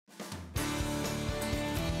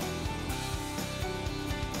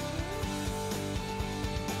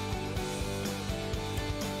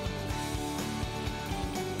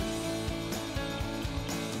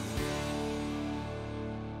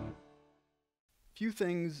Few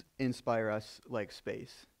things inspire us like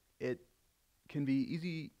space. It can be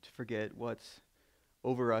easy to forget what's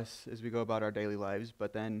over us as we go about our daily lives,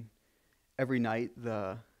 but then every night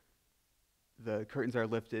the curtains are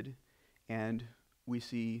lifted and we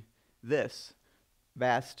see this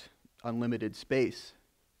vast, unlimited space.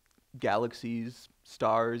 Galaxies,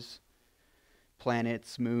 stars,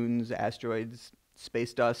 planets, moons, asteroids,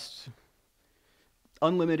 space dust.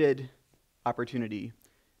 Unlimited opportunity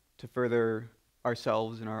to further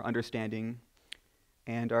ourselves and our understanding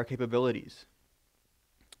and our capabilities.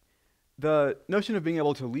 The notion of being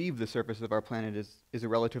able to leave the surface of our planet is a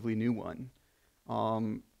relatively new one.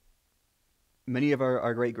 Many of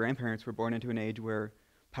our great-grandparents were born into an age where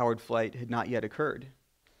powered flight had not yet occurred.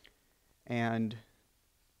 And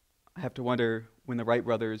I have to wonder, when the Wright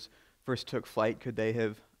brothers first took flight, could they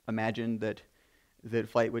have imagined that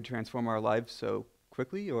flight would transform our lives so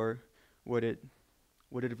quickly, or would it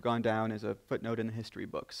have gone down as a footnote in the history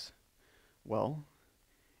books? Well,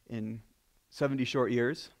 in 70 short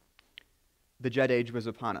years, the jet age was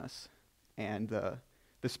upon us, and the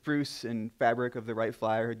spruce and fabric of the Wright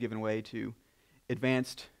Flyer had given way to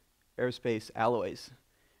advanced aerospace alloys,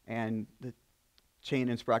 and the chain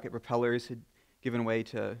and sprocket propellers had given way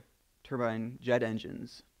to turbine jet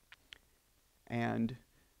engines, and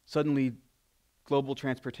suddenly global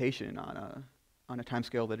transportation on a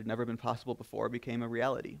timescale that had never been possible before became a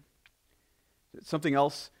reality. Something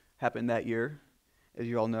else happened that year. As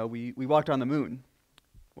you all know, we walked on the moon.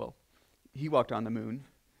 Well, he walked on the moon,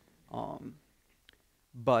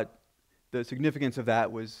 but the significance of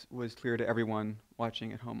that was clear to everyone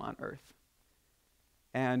watching at home on Earth.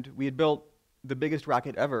 And we had built the biggest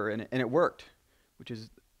rocket ever, and it worked, which is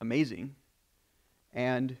amazing.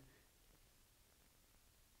 And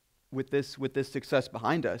with this success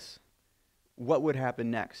behind us, what would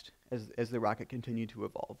happen next as the rocket continued to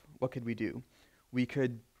evolve? What could we do? We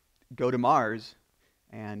could go to Mars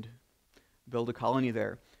and build a colony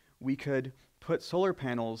there. We could put solar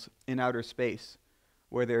panels in outer space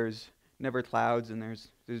where there's never clouds and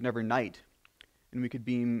there's never night. And we could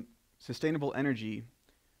beam sustainable energy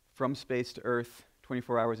from space to Earth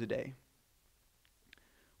 24 hours a day.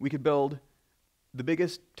 We could build the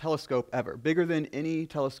biggest telescope ever, bigger than any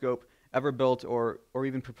telescope ever built or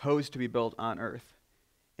even proposed to be built on Earth,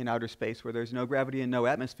 in outer space where there's no gravity and no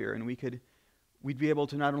atmosphere, and we'd be able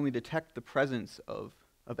to not only detect the presence of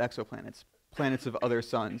exoplanets, planets of other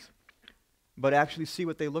suns, but actually see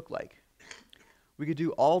what they look like. We could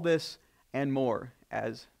do all this and more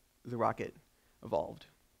as the rocket evolved.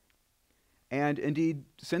 And indeed,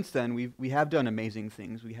 since then, we have done amazing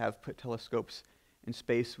things. We have put telescopes in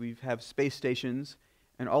space, we have space stations,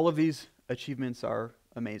 and all of these achievements are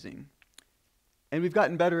amazing. And we've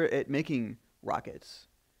gotten better at making rockets.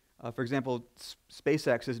 For example,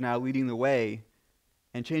 SpaceX is now leading the way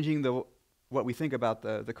and changing what we think about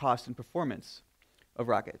the cost and performance of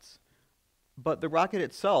rockets. But the rocket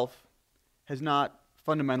itself has not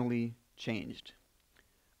fundamentally changed.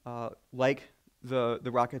 Like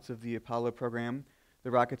the rockets of the Apollo program,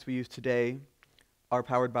 the rockets we use today are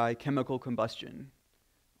powered by chemical combustion,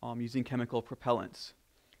 using chemical propellants.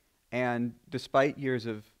 And despite years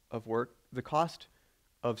of work, the cost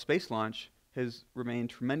of space launch has remained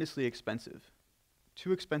tremendously expensive.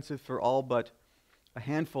 Too expensive for all but a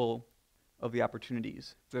handful of the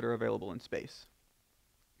opportunities that are available in space.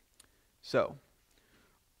 So,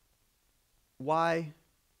 why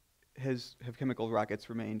have chemical rockets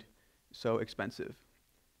remained so expensive?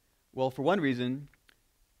 Well, for one reason,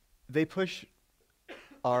 they push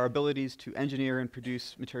our abilities to engineer and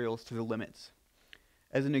produce materials to the limits.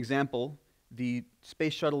 As an example, the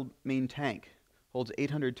Space Shuttle main tank holds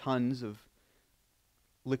 800 tons of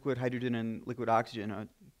liquid hydrogen and liquid oxygen, a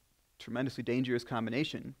tremendously dangerous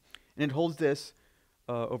combination. And it holds this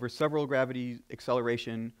over several gravity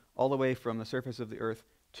acceleration all the way from the surface of the Earth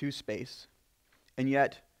to space. And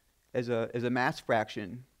yet, as a mass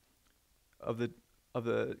fraction of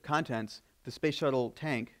the contents, the Space Shuttle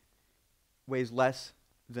tank weighs less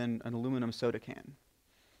than an aluminum soda can.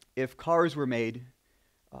 If cars were made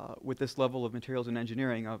with this level of materials and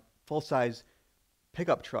engineering, a full-size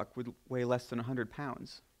pickup truck would weigh less than 100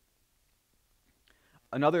 pounds.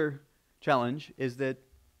 Another challenge is that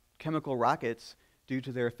chemical rockets, due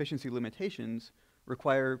to their efficiency limitations,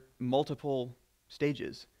 require multiple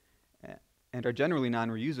stages and are generally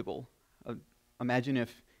non-reusable. Imagine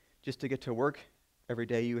if just to get to work every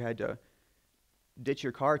day you had to ditch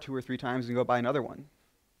your car 2 or 3 times and go buy another one.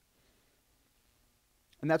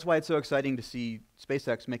 And that's why it's so exciting to see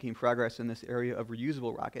SpaceX making progress in this area of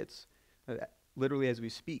reusable rockets, literally as we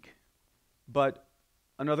speak. But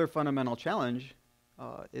another fundamental challenge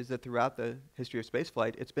is that throughout the history of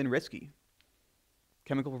spaceflight, it's been risky.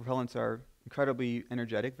 Chemical propellants are incredibly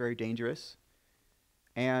energetic, very dangerous,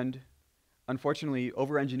 and unfortunately,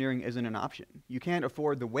 over-engineering isn't an option. You can't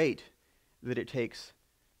afford the weight that it takes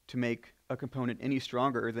to make a component any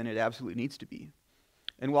stronger than it absolutely needs to be.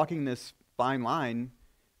 And walking this fine line,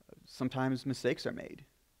 sometimes mistakes are made.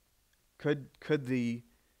 Could the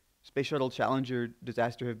Space Shuttle Challenger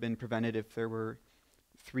disaster have been prevented if there were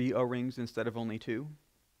 3 O-rings instead of only 2?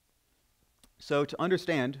 So to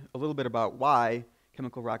understand a little bit about why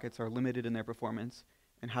chemical rockets are limited in their performance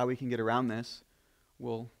and how we can get around this,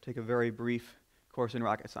 we'll take a very brief course in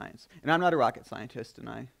rocket science. And I'm not a rocket scientist, and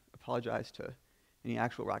I apologize to any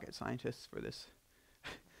actual rocket scientists for this,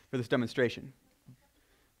 for this demonstration.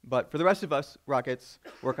 But for the rest of us, rockets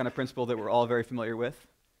work on a principle that we're all very familiar with.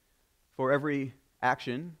 For every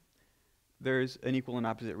action, there's an equal and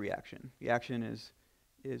opposite reaction. The action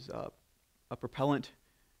is a propellant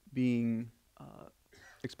being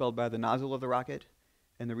expelled by the nozzle of the rocket,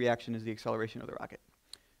 and the reaction is the acceleration of the rocket.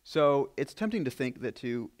 So it's tempting to think that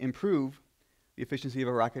to improve the efficiency of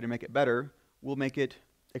a rocket and make it better, we'll make it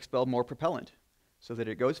expel more propellant so that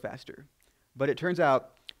it goes faster. But it turns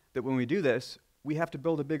out that when we do this, we have to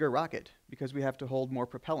build a bigger rocket because we have to hold more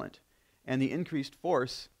propellant. And the increased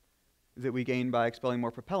force that we gain by expelling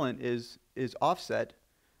more propellant is offset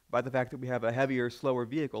by the fact that we have a heavier, slower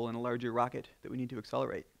vehicle and a larger rocket that we need to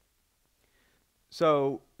accelerate.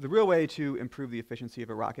 So the real way to improve the efficiency of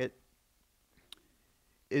a rocket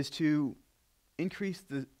is to increase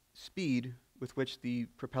the speed with which the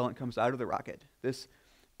propellant comes out of the rocket. This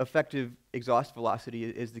effective exhaust velocity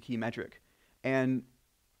is the key metric. And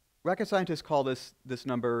rocket scientists call this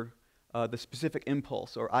number the specific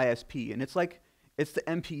impulse, or ISP, and it's the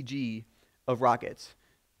MPG of rockets.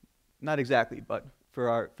 Not exactly, but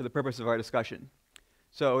for the purpose of our discussion.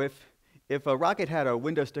 So if a rocket had a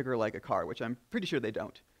window sticker like a car, which I'm pretty sure they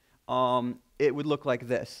don't, it would look like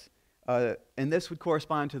this. And this would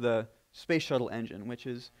correspond to the Space Shuttle engine, which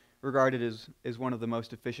is regarded as one of the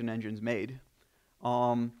most efficient engines made.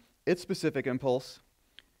 Its specific impulse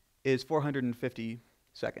is 450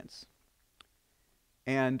 seconds.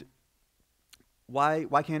 And why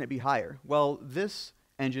can't it be higher? Well, this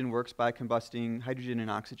engine works by combusting hydrogen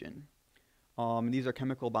and oxygen. These are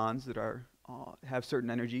chemical bonds that have certain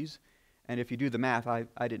energies. And if you do the math,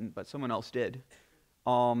 I didn't, but someone else did.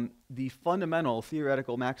 The fundamental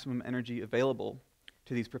theoretical maximum energy available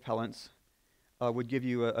to these propellants would give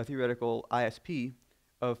you a theoretical ISP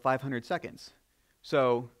of 500 seconds.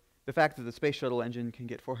 So the fact that the Space Shuttle engine can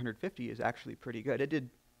get 450 is actually pretty good. It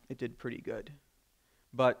did pretty good.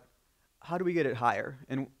 But how do we get it higher,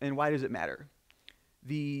 and why does it matter?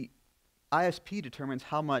 The ISP determines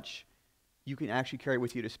how much you can actually carry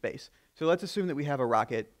with you to space. So let's assume that we have a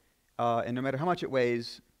rocket, and no matter how much it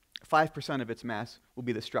weighs, 5% of its mass will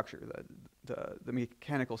be the structure, the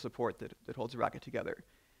mechanical support that holds the rocket together.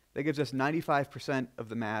 That gives us 95% of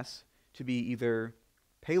the mass to be either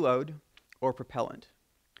payload or propellant.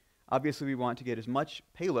 Obviously, we want to get as much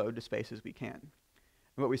payload to space as we can. And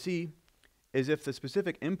what we see is if the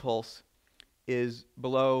specific impulse is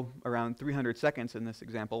below around 300 seconds in this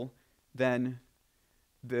example, then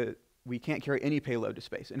we can't carry any payload to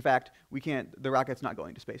space. In fact, the rocket's not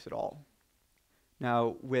going to space at all.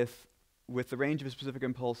 Now, with the range of a specific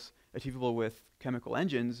impulse achievable with chemical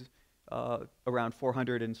engines, around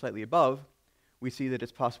 400 and slightly above, we see that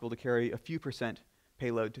it's possible to carry a few percent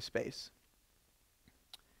payload to space.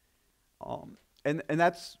 And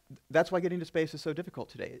that's why getting to space is so difficult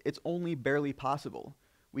today. It's only barely possible.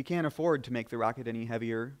 We can't afford to make the rocket any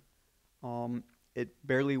heavier. It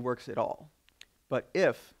barely works at all. But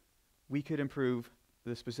if we could improve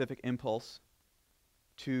the specific impulse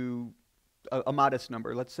to a modest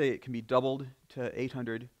number, let's say it can be doubled to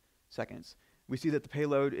 800 seconds, we see that the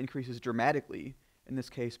payload increases dramatically, in this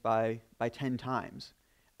case by 10 times.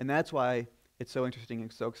 And that's why it's so interesting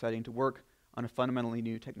and so exciting to work on a fundamentally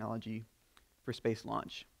new technology for space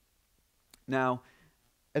launch. Now,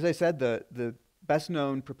 as I said, the best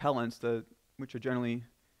known propellants, which are generally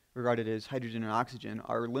regarded as hydrogen and oxygen,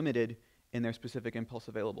 are limited in their specific impulse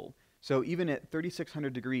available. So even at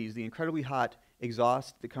 3,600 degrees, the incredibly hot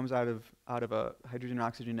exhaust that comes out of a hydrogen and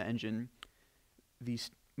oxygen engine, these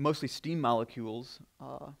mostly steam molecules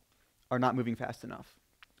are not moving fast enough.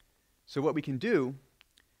 So what we can do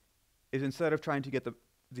is, instead of trying to get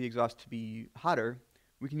the exhaust to be hotter,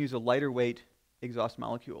 we can use a lighter weight exhaust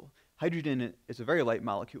molecule. Hydrogen is a very light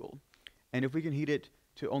molecule, and if we can heat it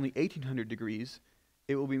to only 1,800 degrees,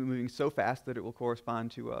 it will be moving so fast that it will correspond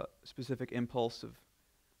to a specific impulse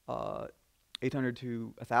of 800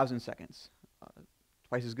 to 1,000 seconds,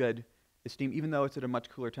 twice as good steam, even though it's at a much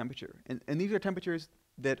cooler temperature. And these are temperatures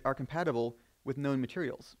that are compatible with known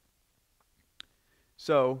materials.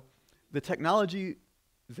 So the technology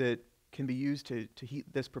that can be used to heat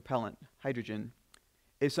this propellant, hydrogen,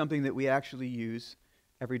 is something that we actually use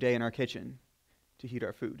every day in our kitchen to heat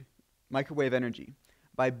our food. Microwave energy.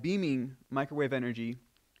 By beaming microwave energy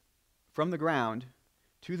from the ground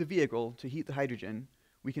to the vehicle to heat the hydrogen,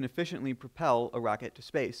 we can efficiently propel a rocket to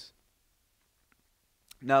space.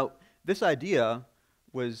 Now, this idea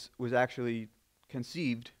was actually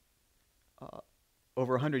conceived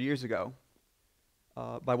over 100 years ago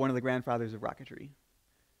by one of the grandfathers of rocketry.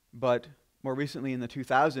 But more recently in the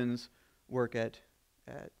 2000s, work at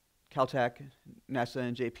Caltech, NASA,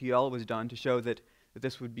 and JPL was done to show that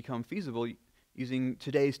this would become feasible using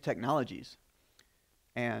today's technologies.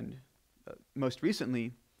 And most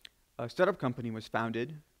recently, a startup company was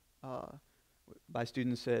founded by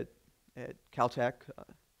students at Caltech,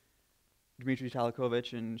 Dmitry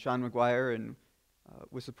Talakovich and Sean McGuire, and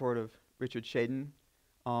with support of Richard Shaden,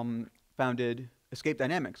 founded Escape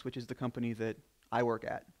Dynamics, which is the company that I work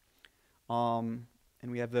at. And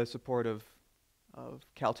we have the support of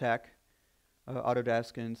Caltech,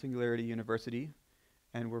 Autodesk, and Singularity University,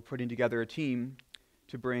 and we're putting together a team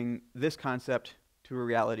to bring this concept to a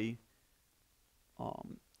reality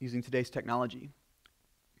using today's technology.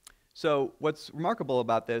 So what's remarkable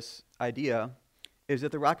about this idea is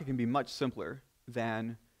that the rocket can be much simpler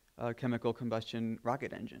than a chemical combustion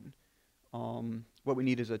rocket engine. What we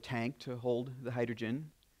need is a tank to hold the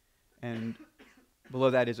hydrogen, and below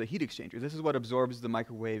that is a heat exchanger. This is what absorbs the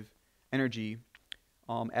microwave energy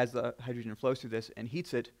as the hydrogen flows through this and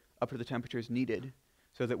heats it up to the temperatures needed,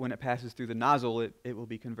 so that when it passes through the nozzle, it will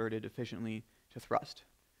be converted efficiently to thrust.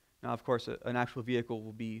 Now, of course, an actual vehicle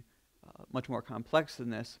will be much more complex than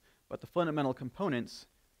this, but the fundamental components,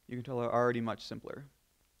 you can tell, are already much simpler.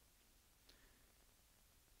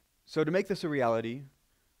 So to make this a reality,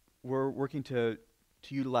 we're working to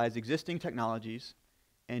utilize existing technologies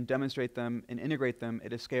and demonstrate them and integrate them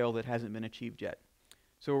at a scale that hasn't been achieved yet.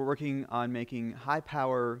 So we're working on making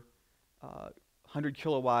high-power,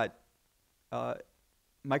 100-kilowatt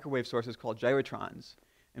microwave sources called gyrotrons,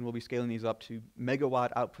 and we'll be scaling these up to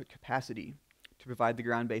megawatt output capacity to provide the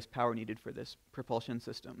ground-based power needed for this propulsion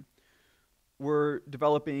system. We're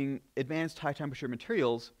developing advanced high-temperature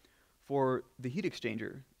materials for the heat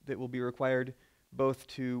exchanger that will be required both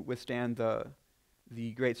to withstand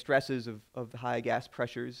the great stresses of the high gas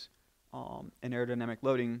pressures and aerodynamic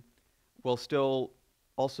loading, while still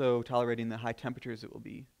also tolerating the high temperatures that will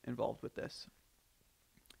be involved with this.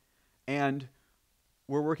 And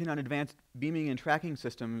we're working on advanced beaming and tracking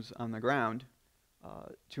systems on the ground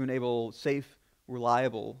to enable safe,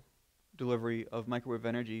 reliable delivery of microwave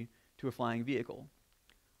energy to a flying vehicle.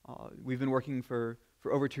 We've been working for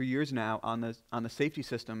over 2 years now on the safety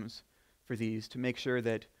systems for these to make sure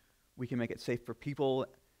that we can make it safe for people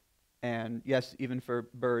and, yes, even for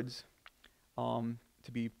birds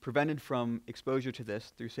to be prevented from exposure to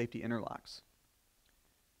this through safety interlocks.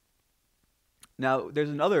 Now, there's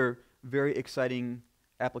another very exciting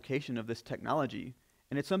application of this technology,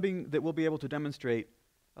 and it's something that we'll be able to demonstrate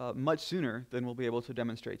much sooner than we'll be able to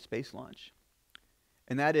demonstrate space launch.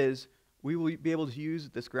 And that is, we will be able to use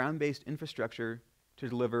this ground-based infrastructure to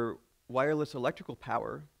deliver wireless electrical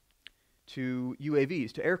power to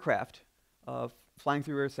UAVs, to aircraft flying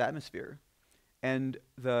through Earth's atmosphere. And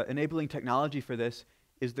the enabling technology for this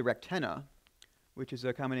is the rectenna, which is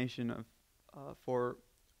a combination of for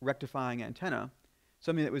rectifying antenna,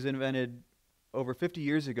 something that was invented over 50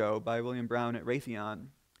 years ago by William Brown at Raytheon.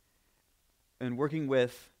 And working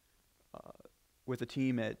with a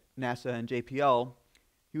team at NASA and JPL,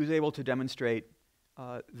 he was able to demonstrate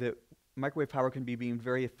that microwave power can be beamed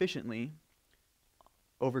very efficiently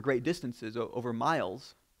over great distances, over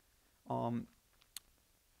miles.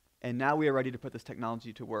 And now we are ready to put this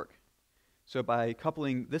technology to work. So by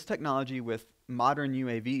coupling this technology with modern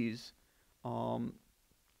UAVs,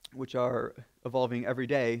 which are evolving every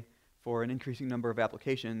day for an increasing number of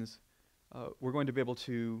applications, we're going to be able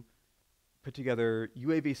to put together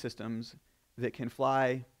UAV systems that can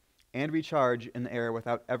fly and recharge in the air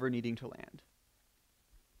without ever needing to land.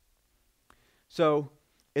 So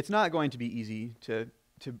it's not going to be easy to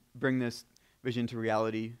bring this vision to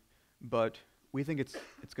reality, but we think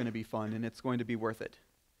it's going to be fun and it's going to be worth it.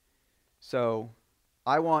 So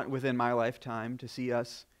I want within my lifetime to see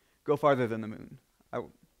us go farther than the moon. I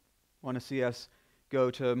want to see us go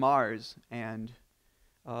to Mars and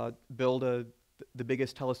build the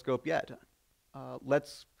biggest telescope yet.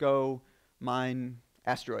 Let's go mine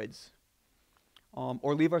asteroids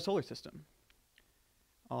or leave our solar system.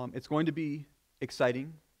 It's going to be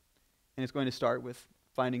exciting and it's going to start with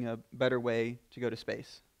finding a better way to go to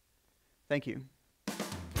space. Thank you.